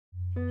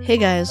Hey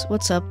guys,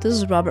 what's up? This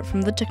is Robert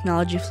from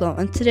TheTechnologyflow,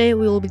 and today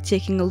we will be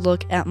taking a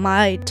look at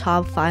my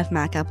top 5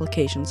 Mac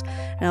applications.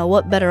 Now,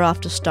 what better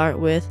off to start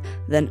with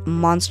than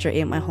Monster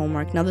Ate My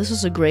Homework? Now, this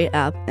is a great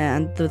app,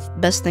 and the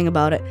best thing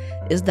about it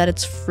is that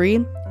it's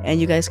free, and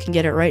you guys can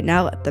get it right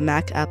now at the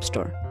Mac App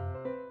Store.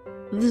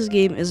 This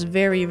game is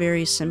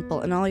very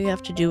simple, and all you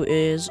have to do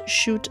is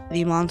shoot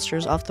the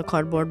monsters off the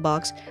cardboard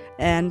box,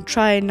 and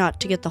try not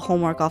to get the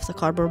homework off the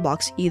cardboard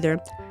box either.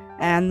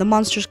 And the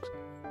monsters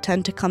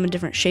tend to come in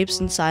different shapes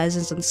and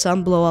sizes, and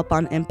some blow up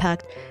on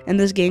impact, and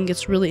this game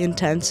gets really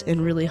intense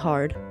and really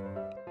hard.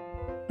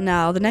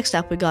 Now, the next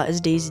app we got is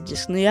Daisy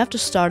Disk. Now, you have to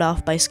start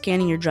off by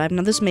scanning your drive.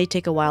 Now, this may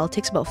take a while. It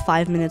takes about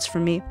 5 minutes for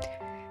me,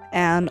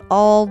 and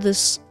all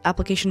this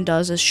application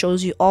does is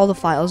shows you all the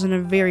files in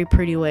a very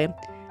pretty way.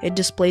 It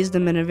displays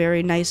them in a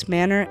very nice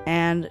manner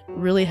and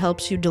really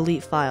helps you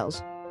delete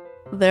files.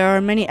 There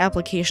are many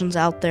applications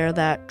out there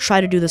that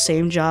try to do the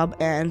same job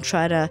and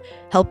try to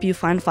help you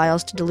find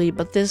files to delete,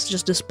 but this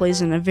just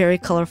displays in a very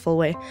colorful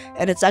way,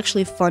 and it's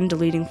actually fun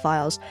deleting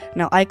files.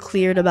 Now, I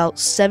cleared about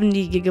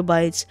 70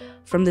 gigabytes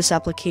from this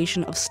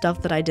application of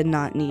stuff that I did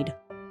not need.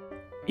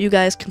 You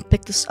guys can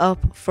pick this up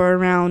for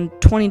around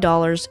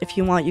 $20. If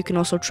you want, you can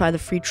also try the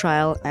free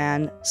trial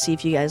and see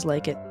if you guys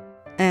like it.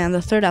 And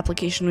the third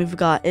application we've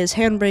got is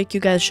Handbrake.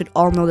 You guys should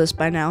all know this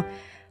by now.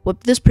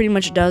 What this pretty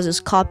much does is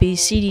copy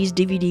CDs,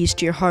 DVDs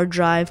to your hard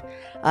drive,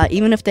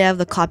 even if they have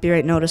the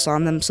copyright notice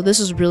on them. So this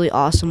is really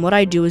awesome. What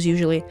I do is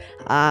usually,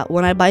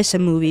 when I buy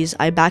some movies,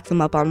 I back them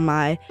up on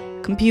my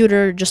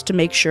computer just to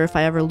make sure if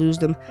I ever lose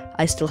them,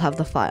 I still have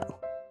the file.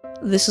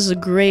 This is a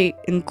great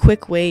and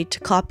quick way to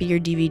copy your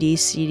DVDs,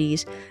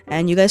 CDs,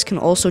 and you guys can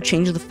also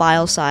change the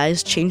file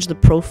size, change the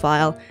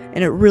profile,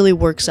 and it really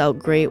works out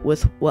great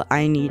with what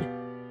I need.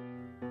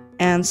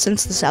 And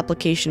since this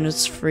application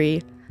is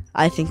free,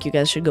 I think you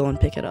guys should go and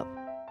pick it up.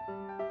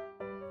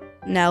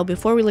 Now,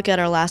 before we look at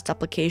our last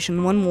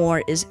application, one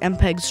more is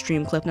MPEG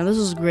Stream Clip. Now, this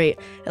is great.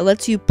 It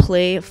lets you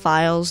play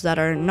files that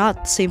are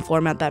not the same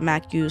format that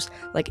Mac used,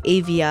 like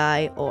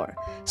AVI or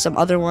some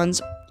other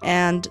ones.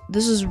 And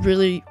this is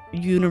really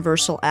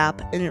universal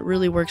app, and it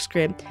really works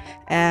great.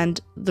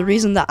 And the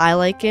reason that I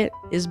like it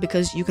is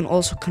because you can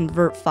also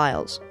convert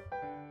files.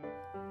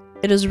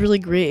 It is really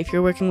great if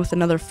you're working with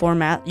another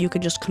format. You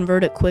can just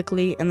convert it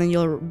quickly, and then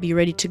you'll be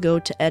ready to go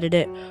to edit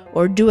it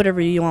or do whatever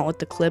you want with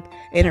the clip,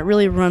 and it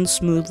really runs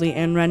smoothly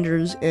and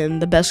renders in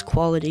the best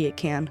quality it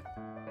can.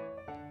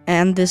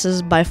 And this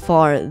is by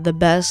far the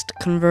best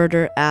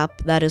converter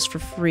app that is for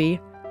free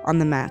on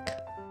the Mac.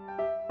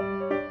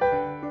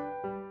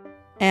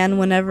 And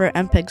whenever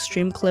MPEG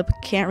Stream Clip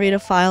can't read a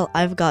file,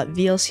 I've got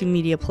VLC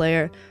Media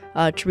Player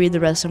to read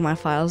the rest of my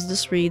files.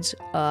 This reads,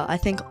 I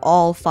think,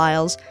 all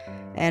files,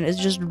 and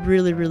it's just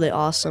really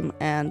awesome,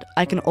 and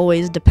I can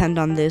always depend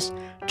on this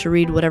to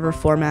read whatever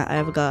format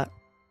I've got.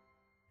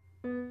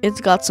 It's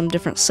got some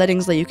different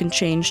settings that you can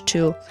change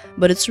too,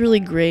 but it's really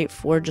great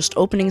for just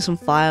opening some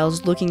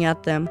files, looking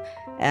at them,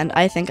 and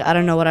I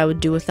don't know what I would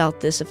do without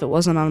this if it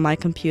wasn't on my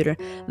computer.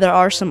 There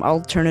are some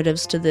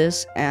alternatives to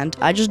this, and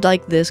I just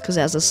like this because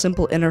it has a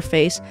simple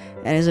interface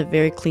and is a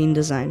very clean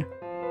design.